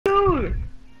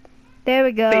There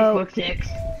we go. Facebook 6.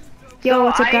 Yo, So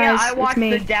what's up, guys? I It's watched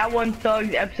me. the Dat One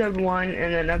Thugs episode 1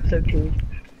 and then episode 2.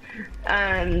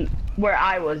 Where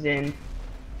I was in.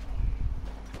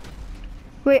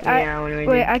 Wait, Yeah, when we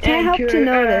wait, did I can't help to enter,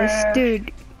 notice,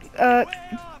 dude.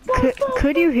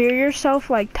 Could you hear yourself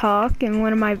like talk in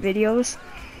one of my videos?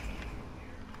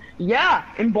 Yeah,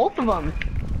 in both of them.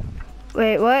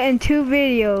 Wait, what? In 2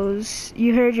 videos,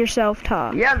 you heard yourself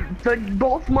talk? Yeah,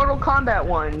 both Mortal Kombat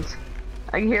ones.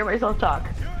 I can hear myself talk.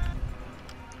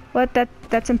 What?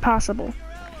 That's impossible.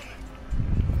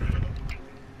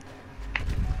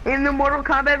 In the Mortal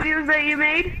Kombat videos that you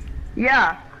made?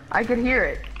 Yeah, I could hear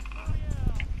it.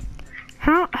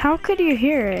 How could you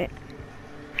hear it?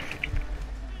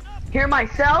 Hear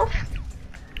myself?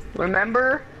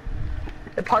 Remember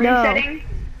the party No. setting?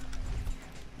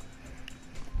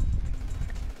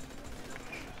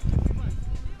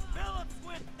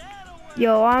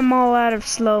 Yo, I'm all out of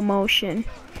slow motion.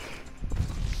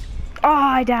 Oh,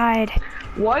 I died.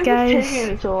 Why is Guys. this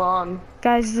taking so long?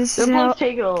 Guys, this The is how. both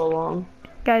take a little long.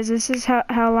 Guys, this is how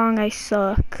long I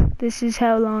suck. This is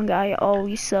how long I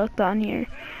always sucked on here.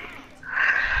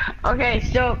 Okay,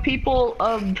 so people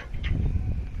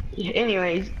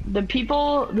anyways,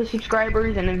 the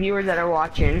subscribers and the viewers that are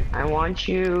watching, I want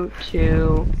you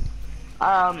to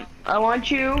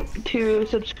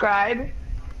subscribe,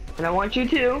 and I want you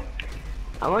to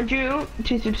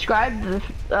subscribe to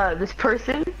this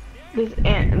person,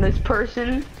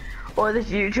 or this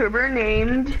YouTuber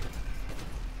named,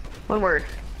 one word,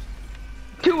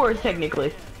 2 words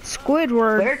technically.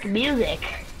 Squidward. Merc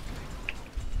Music.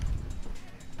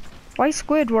 Why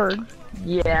Squidward?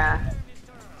 Yeah.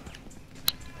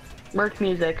 Merc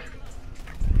Music.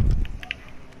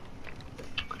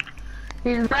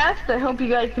 He's the best. I hope you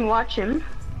guys can watch him.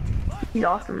 He's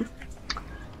awesome.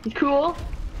 He's cool.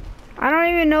 I don't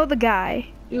even know the guy.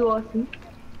 He's awesome.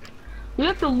 You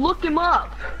have to look him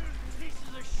up.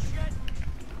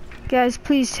 Guys,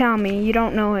 please tell me you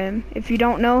don't know him. If you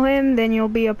don't know him, then you'll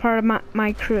be a part of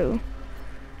my crew.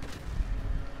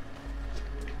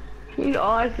 He's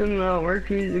awesome though. Merc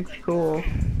Music's cool.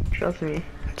 Trust me.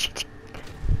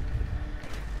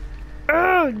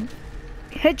 Oh,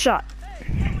 headshot.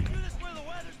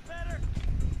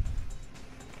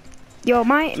 Yo,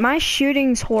 my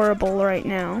shooting's horrible right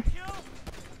now.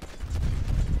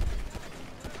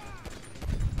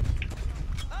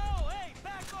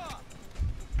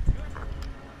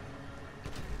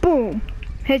 Boom,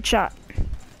 headshot.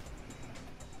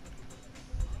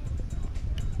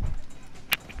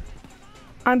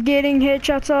 I'm getting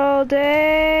headshots all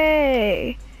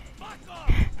day.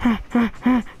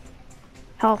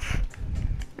 Health.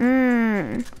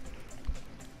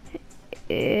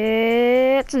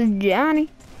 It's Johnny.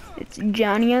 It's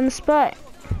Johnny on the spot.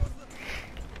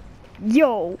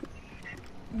 Yo.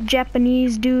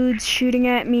 Japanese dudes shooting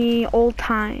at me, old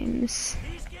times.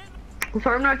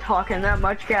 Sorry I'm not talking that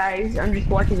much, guys. I'm just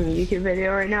watching a YouTube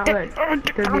video right now that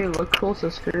doesn't even look cool, so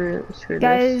screw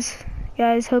this.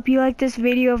 Guys, hope you like this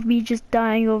video of me just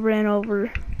dying over and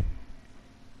over.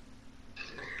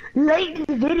 Like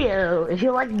the video if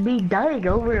you like me dying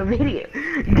over a video.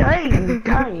 Dying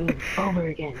over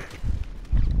again.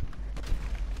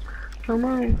 Come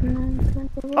on.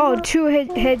 Oh, 2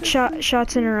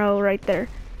 headshots in a row right there.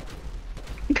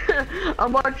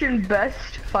 I'm watching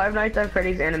best Five Nights at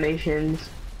Freddy's animations.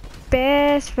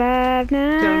 Best Five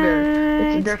Doing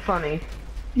good. Nights. They're funny.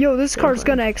 Yo, this They're car's funny.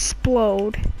 gonna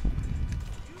explode.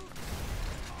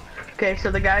 Okay,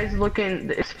 so the guy's looking.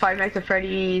 It's Five Nights at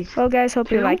Freddy's. Well, guys,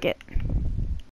 hope you 2? like it.